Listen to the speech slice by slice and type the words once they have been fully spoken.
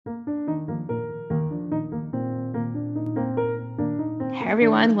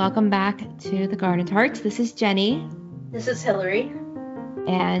everyone, welcome back to the Garden Tarts. This is Jenny. This is Hillary.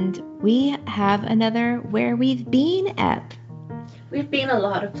 And we have another Where We've Been ep. We've been a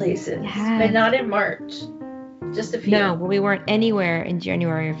lot of places, Yeah. but not in March. Just a few. No, well, we weren't anywhere in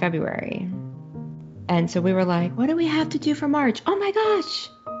January or February. And so we were like, what do we have to do for March? Oh my gosh.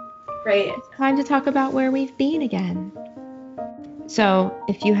 Right. It's time to talk about where we've been again. So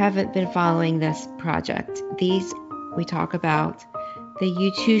if you haven't been following this project, we talk about the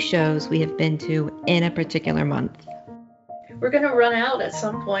U2 shows we have been to in a particular month. We're going to run out at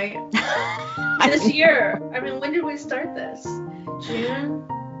some point this year. I mean, when did we start this? June?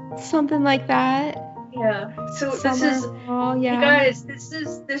 Something like that. Yeah. So Summer, this is, fall, yeah. you guys, this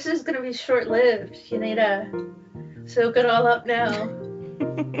is going to be short-lived. You need to soak it all up now.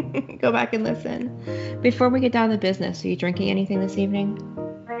 Go back and listen. Before we get down to business, are you drinking anything this evening?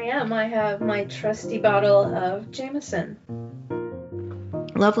 I am. I have my trusty bottle of Jameson.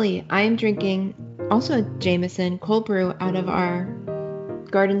 Lovely. I am drinking also Jameson cold brew out of our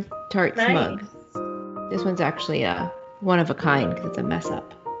Garden Tarts mug. This one's actually one of a kind because it's a mess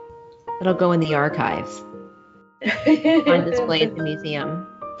up. It'll go in the archives on display at the museum.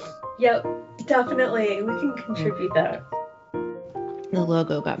 Yep, definitely. We can contribute that. The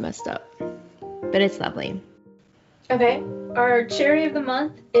logo got messed up, but it's lovely. Okay, our charity of the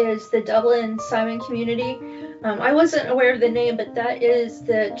month is the Dublin Simon Community. I wasn't aware of the name, but that is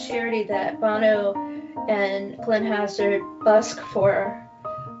the charity that Bono and Glenn Hassard busk for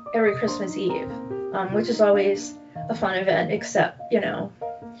every Christmas Eve, which is always a fun event, except,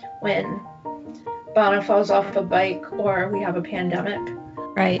 when Bono falls off a bike or we have a pandemic.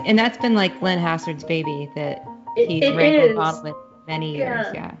 Right, and that's been like Glenn Hassard's baby that he's wrangled on with many years,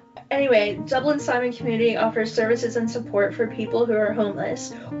 yeah. Anyway, Dublin Simon Community offers services and support for people who are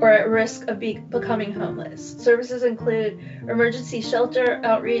homeless or at risk of becoming homeless. Services include emergency shelter,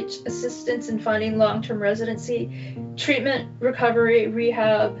 outreach, assistance in finding long-term residency, treatment, recovery,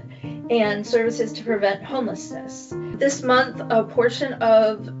 rehab, and services to prevent homelessness. This month, a portion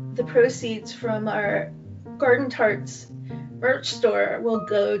of the proceeds from our Garden Tarts merch store will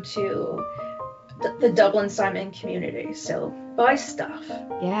go to the Dublin Simon Community. So buy stuff.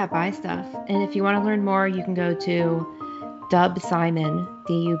 Yeah, buy stuff. And if you want to learn more, you can go to DubSimon,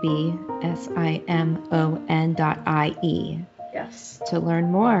 DUBSIMON.IE. Yes. To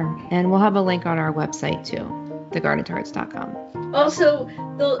learn more. And we'll have a link on our website too, thegardentarts.com. Also,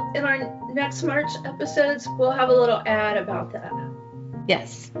 in our next March episodes, we'll have a little ad about that.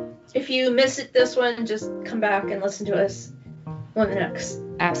 Yes. If you miss it this one, just come back and listen to us on the next.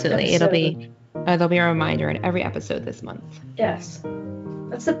 Absolutely. Episode. There'll be a reminder in every episode this month. Yes.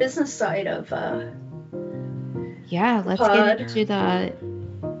 That's the business side of yeah, let's pod. get into the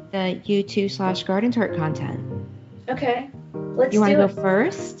U2/Garden Tart content. Okay. Let's You want do to it. go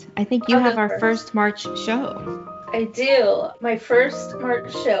first? I think you I'll have go our first March show. I do. My first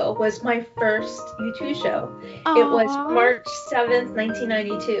March show was my first U2 show. Aww. It was March 7th,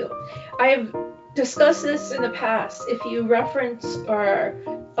 1992. I've discussed this in the past. If you reference our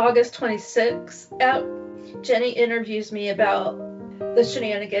August 26th app, Jenny interviews me about the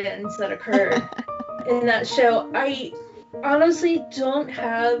shenanigans that occurred in that show. I honestly don't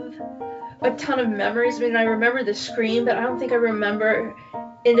have a ton of memories. I mean, I remember the scream, but I don't think I remember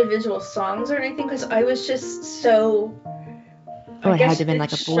individual songs or anything because I was just so... it had to have been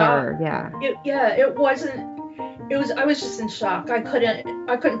like a blur. Yeah. It wasn't... I was just in shock. I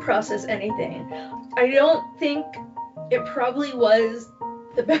couldn't process anything. I don't think it probably was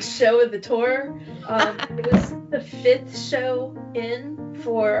the best show of the tour. It was the 5th show in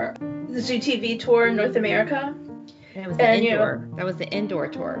for the Zoo TV tour in North America. It was the indoor. That was the indoor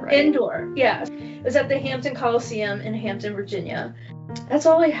tour, right? Indoor, yeah. It was at the Hampton Coliseum in Hampton, Virginia. That's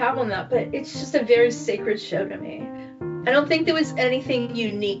all I have on that, but it's just a very sacred show to me. I don't think there was anything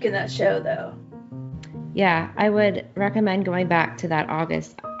unique in that show, though. Yeah, I would recommend going back to that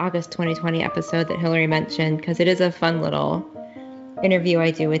August 2020 episode that Hillary mentioned because it is a fun little interview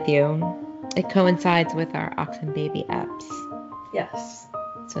I do with you. It coincides with our Oxen Baby eps. Yes.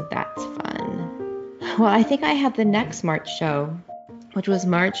 So that's fun. Well, I think I have the next March show, which was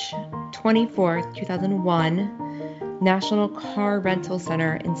March 24th, 2001, National Car Rental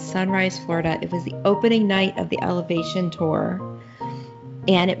Center in Sunrise, Florida. It was the opening night of the Elevation Tour,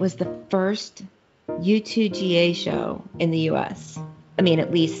 and it was the first U2GA show in the U.S. I mean,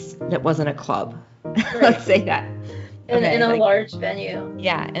 at least it wasn't a club. Right. Let's say that. In a large venue.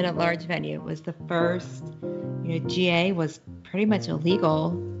 Yeah, in a large venue. It was the first, GA was pretty much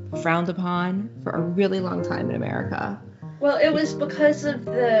illegal, frowned upon for a really long time in America. Well, it was because of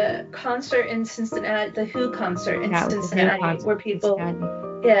the concert in Cincinnati, the Who concert in Yeah, it was the Who Cincinnati, concert where in people,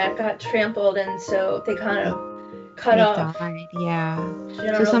 Cincinnati. yeah, got trampled, and so they kind of cut They off died, yeah. So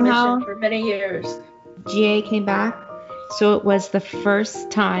general somehow admission for many years. GA came back. So it was the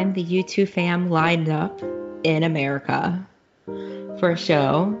first time the U2 fam lined up in America for a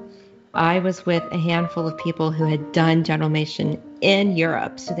show. I was with a handful of people who had done general admission in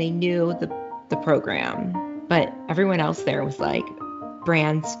Europe, so they knew the program. But everyone else there was like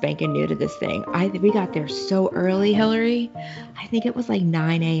brand spanking new to this thing. We got there so early, Hillary. I think it was like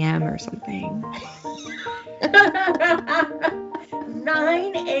 9 a.m. or something.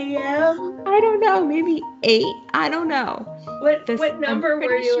 9 a.m.? I don't know, maybe 8. I don't know. What number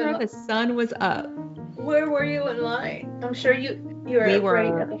were you in? The sun was up. Where were you in line? I'm sure you were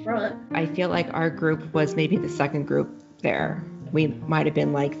right at the front. I feel like our group was maybe the second group there. We might have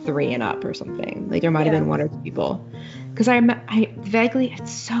been like 3 and up or something. Like there might have been 1 or 2 people. Because I vaguely,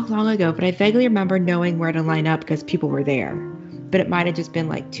 it's so long ago, but I vaguely remember knowing where to line up because people were there. But it might have just been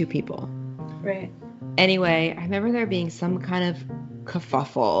like 2 people. Right. Anyway, I remember there being some kind of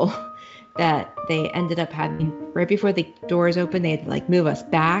kerfuffle that they ended up having right before the doors opened. They had to like move us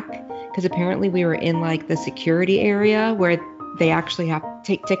back because apparently we were in like the security area where they actually have to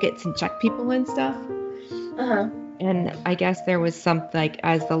take tickets and check people and stuff. Uh-huh. And I guess there was some, like,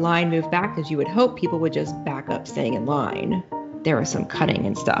 as the line moved back, as you would hope, people would just back up staying in line. There was some cutting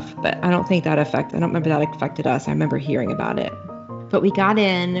and stuff, but I don't remember that affected us. I remember hearing about it. But we got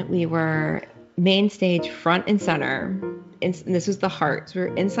in, we were main stage front and center. And this was the Heart. So we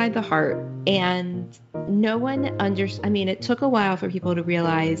were inside the Heart, and no one it took a while for people to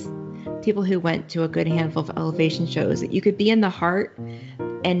realize, people who went to a good handful of Elevation shows, that you could be in the Heart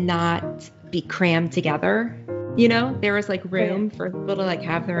and not be crammed together. You know, there was like room for people to like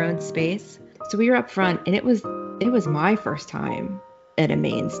have their own space. So we were up front, and it was my first time at a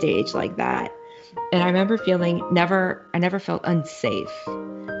main stage like that. And I remember feeling I never felt unsafe,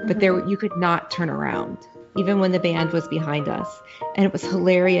 but you could not turn around, even when the band was behind us. And it was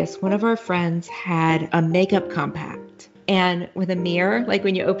hilarious. One of our friends had a makeup compact and with a mirror, like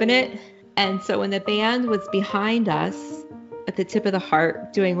when you open it. And so when the band was behind us at the tip of the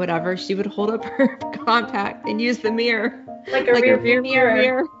Heart doing whatever, she would hold up her compact and use the mirror. Like a rear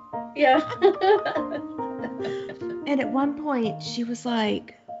mirror. Yeah. And at one point she was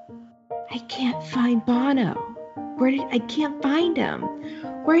like, I can't find Bono. I can't find him.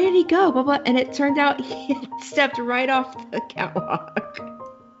 Where did he go? Blah, blah. And it turned out he had stepped right off the catwalk.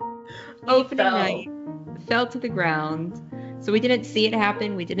 Opening night, fell to the ground. So we didn't see it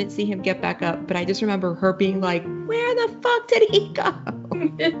happen. We didn't see him get back up. But I just remember her being like, where the fuck did he go?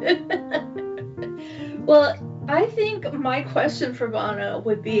 Well, I think my question for Bono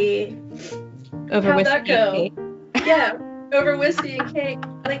would be, over how'd that go? Cake? Yeah, over whiskey and cake.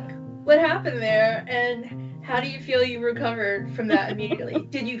 Like, what happened there, and how do you feel you recovered from that immediately?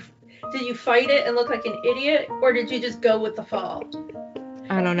 Did you fight it and look like an idiot, or did you just go with the fall?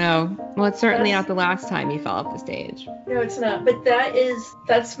 I don't know. Well, it's certainly not the last time you fell off the stage. No, it's not. But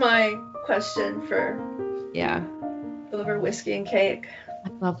that's my question for over whiskey and cake. I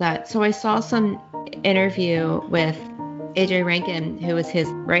love that. So I saw some interview with AJ Rankin, who was his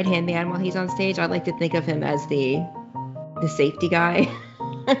right-hand man while he's on stage. I like to think of him as the safety guy.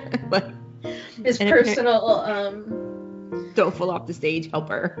 Like, his personal don't fall off the stage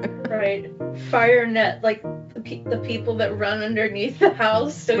helper. Right. Fire net, like the people that run underneath the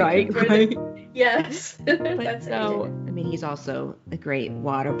house. So right. Yes. But so, I mean, he's also a great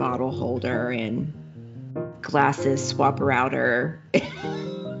water bottle holder and glasses swapper outer.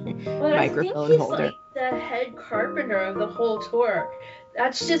 Well, microphone I think he's holder. Like the head carpenter of the whole tour.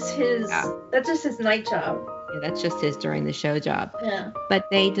 That's just his. Yeah. That's just his night job. Yeah, that's just his during the show job. Yeah. But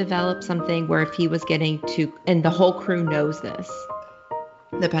they developed something where if he was getting too, and the whole crew knows this,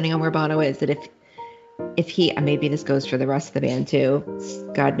 depending on where Bono is, that if he, and maybe this goes for the rest of the band too,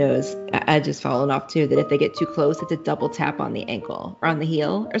 God knows, Edge has fallen off too, that if they get too close, it's a double tap on the ankle or on the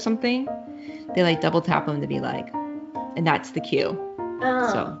heel or something. They like double tap them to be like, and that's the cue.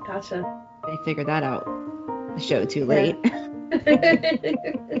 Oh, so gotcha. They figured that out. The show too late. Yeah.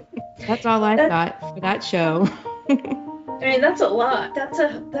 That's all I've got for that show. I mean, that's a lot. That's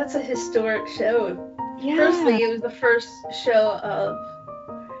a historic show. Yeah. Firstly, it was the first show of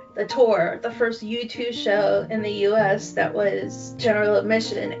the tour, the first U2 show in the U.S. that was general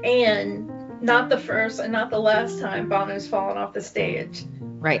admission, and not the first and not the last time Bono's fallen off the stage.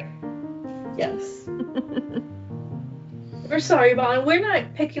 Right. Yes. We're sorry, Bono. We're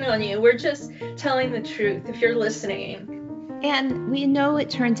not picking on you. We're just telling the truth if you're listening. And we know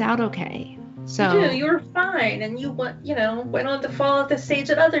it turns out okay. So You do. You were fine, and you went on to fall off the stage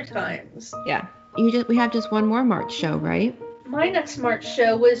at other times. yeah, we have just one more March show, right? My next March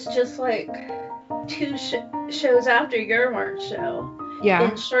show was just like two shows after your March show. Yeah.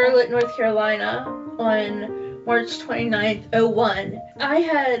 In Charlotte, North Carolina, on March 29th, 01. I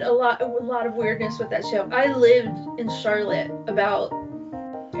had a lot of weirdness with that show. I lived in Charlotte, about,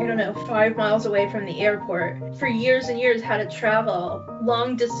 I don't know, 5 miles away from the airport. For years and years, had to travel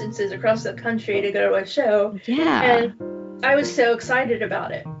long distances across the country to go to a show. Yeah. And I was so excited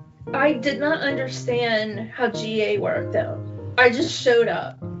about it. I did not understand how GA worked, though. I just showed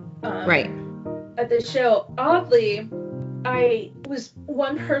up Right. at the show. Oddly, I was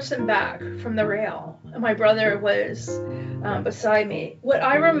one person back from the rail, and my brother was beside me. What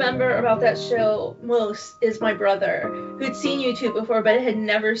I remember about that show most is my brother, who'd seen YouTube before, but had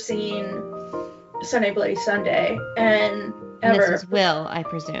never seen Sunday Bloody Sunday, and ever. This is Will, I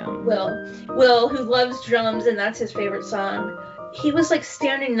presume. Will, who loves drums, and that's his favorite song. He was like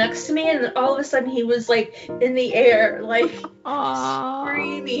standing next to me, and all of a sudden he was like in the air, like Aww.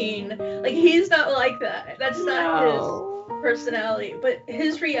 screaming. Like, he's not like that. That's not his personality. But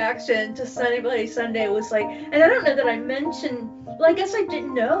his reaction to Sunday Bloody Sunday was like, and I don't know that I mentioned, well, I guess I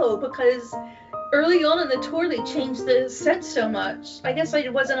didn't know, because early on in the tour they changed the set so much. I guess I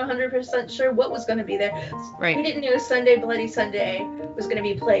wasn't 100% sure what was going to be there. Right. We didn't know Sunday Bloody Sunday was going to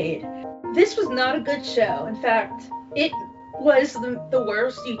be played. This was not a good show. In fact, it was the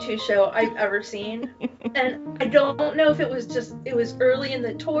worst U2 show I've ever seen. And I don't know if it was early in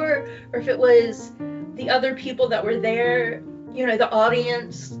the tour, or if it was the other people that were there, the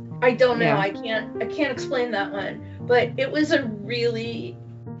audience. I don't know. Yeah. I can't explain that one. But it was a really,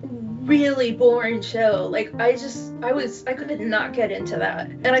 really boring show. Like, I could not get into that.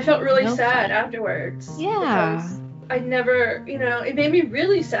 And I felt really sad afterwards. Yeah. I never, it made me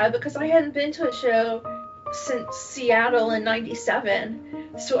really sad, because I hadn't been to a show since Seattle in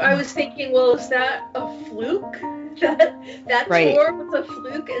 '97. So I was thinking, well, is that a fluke? That right. Tour was a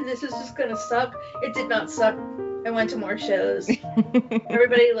fluke, and this is just gonna suck. It did not suck. I went to more shows.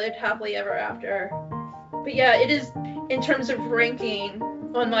 Everybody lived happily ever after. But yeah, it is, in terms of ranking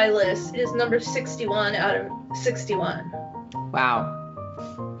on my list, it is number 61 out of 61.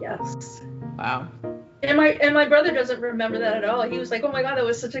 Wow. Yes. Wow. And my brother doesn't remember that at all. He was like, oh my God, that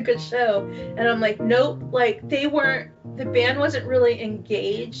was such a good show. And I'm like, nope, like, the band wasn't really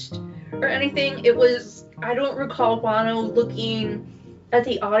engaged or anything. It was, I don't recall Bono looking at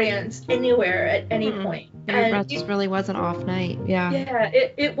the audience anywhere at any point. And it just really was an off night. Yeah. Yeah,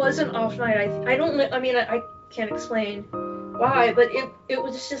 it was an off night. I can't explain why, but it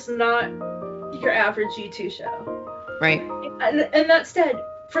was just not your average U2 show. Right. And that said,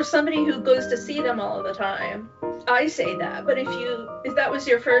 for somebody who goes to see them all the time, I say that. But if that was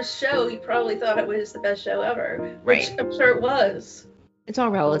your first show, you probably thought it was the best show ever. Which Right. I'm sure it was. It's all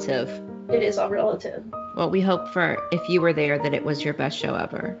relative. It is all relative. Well, we hope for, if you were there, that it was your best show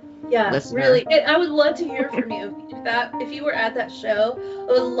ever. Yeah, listener. Really. I would love to hear from you. If you were at that show,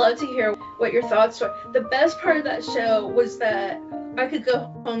 I would love to hear what your thoughts were. The best part of that show was that I could go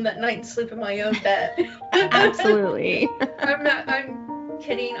home that night and sleep in my own bed. Absolutely. I'm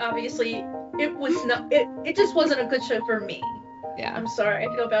kidding, obviously. It was not, it just wasn't a good show for me. Yeah. I'm sorry,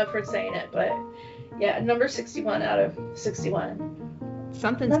 I feel bad for saying it, but yeah, number 61 out of 61.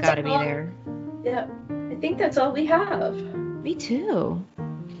 Something's got to be there. Yeah, I think that's all we have. Me too.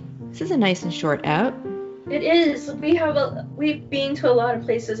 This is a nice and short ep. It is. We've been to a lot of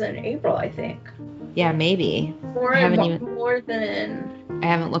places in April, I think. Yeah, maybe. More than. I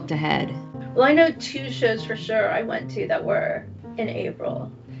haven't looked ahead. Well, I know 2 shows for sure I went to that were in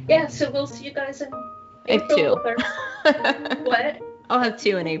April. Yeah, so we'll see you guys in April. I have 2. What? I'll have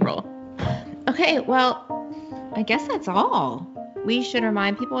 2 in April. Okay, well, I guess that's all. We should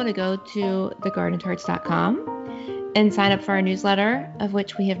remind people to go to thegardentarts.com and sign up for our newsletter, of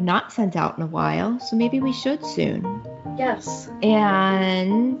which we have not sent out in a while, so maybe we should soon. Yes.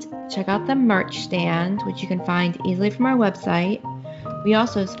 And check out the merch stand, which you can find easily from our website. We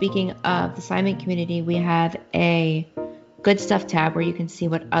also, speaking of the Simon community, we have a Good Stuff tab where you can see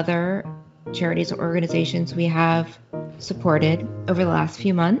what other charities or organizations we have supported over the last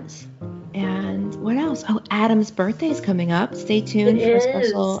few months. And what else? Oh, Adam's birthday is coming up. Stay tuned for a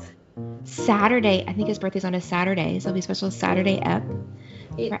special Saturday. I think his birthday's on a Saturday, so it'll be a special Saturday ep.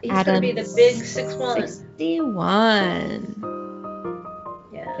 He's going to be the big 61. 61.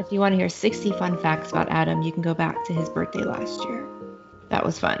 Yeah. If you want to hear 60 fun facts about Adam, you can go back to his birthday last year. That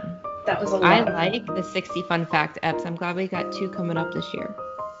was fun. That was a lot. I like the 60 fun fact eps. I'm glad we got 2 coming up this year.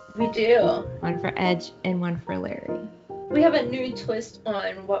 We do. One for Edge and one for Larry. We have a new twist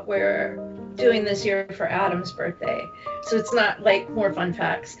on what we're doing this year for Adam's birthday. So it's not like more fun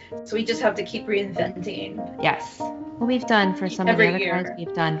facts. So we just have to keep reinventing. Yes. Well, we've done for some of the Every other year. guys,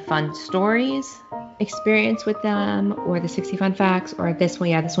 we've done fun stories, experience with them, or the 60 fun facts, or this one.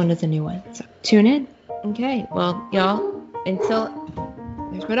 Yeah, this one is a new one. So tune in. Okay. Well, y'all,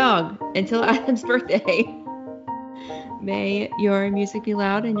 there's my dog. Until Adam's birthday, may your music be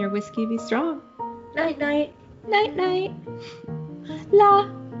loud and your whiskey be strong. Night, night. Night, night. La.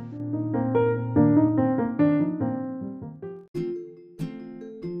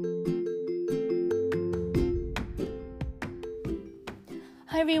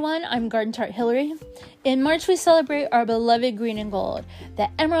 Hi everyone, I'm Garden Tart Hillary. In March we celebrate our beloved green and gold, the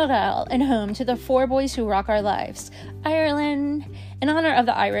Emerald Isle, and home to the four boys who rock our lives, Ireland. In honor of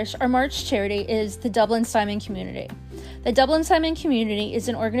the Irish, our March charity is the Dublin Simon Community. The Dublin Simon Community is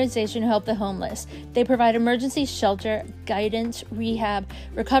an organization who help the homeless. They provide emergency shelter, guidance, rehab,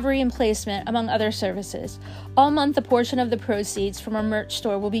 recovery, and placement, among other services. All month, a portion of the proceeds from our merch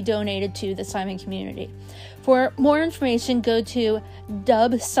store will be donated to the Simon Community. For more information, go to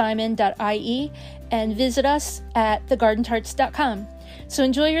dubsimon.ie and visit us at thegardentarts.com. So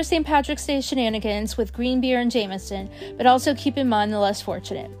enjoy your St. Patrick's Day shenanigans with green beer and Jameson, but also keep in mind the less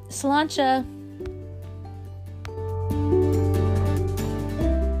fortunate. Sláinte!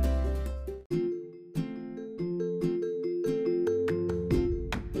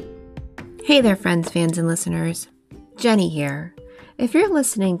 Hey there, friends, fans, and listeners. Jenny here. If you're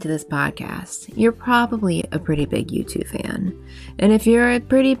listening to this podcast, you're probably a pretty big U2 fan. And if you're a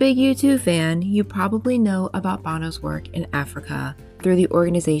pretty big U2 fan, you probably know about Bono's work in Africa through the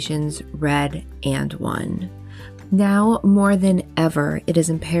organizations Red and One. Now more than ever, it is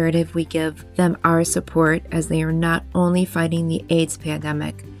imperative we give them our support as they are not only fighting the AIDS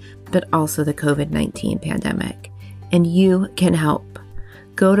pandemic, but also the COVID-19 pandemic. And you can help.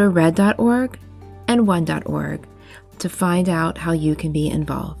 Go to red.org and one.org to find out how you can be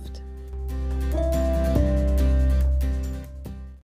involved.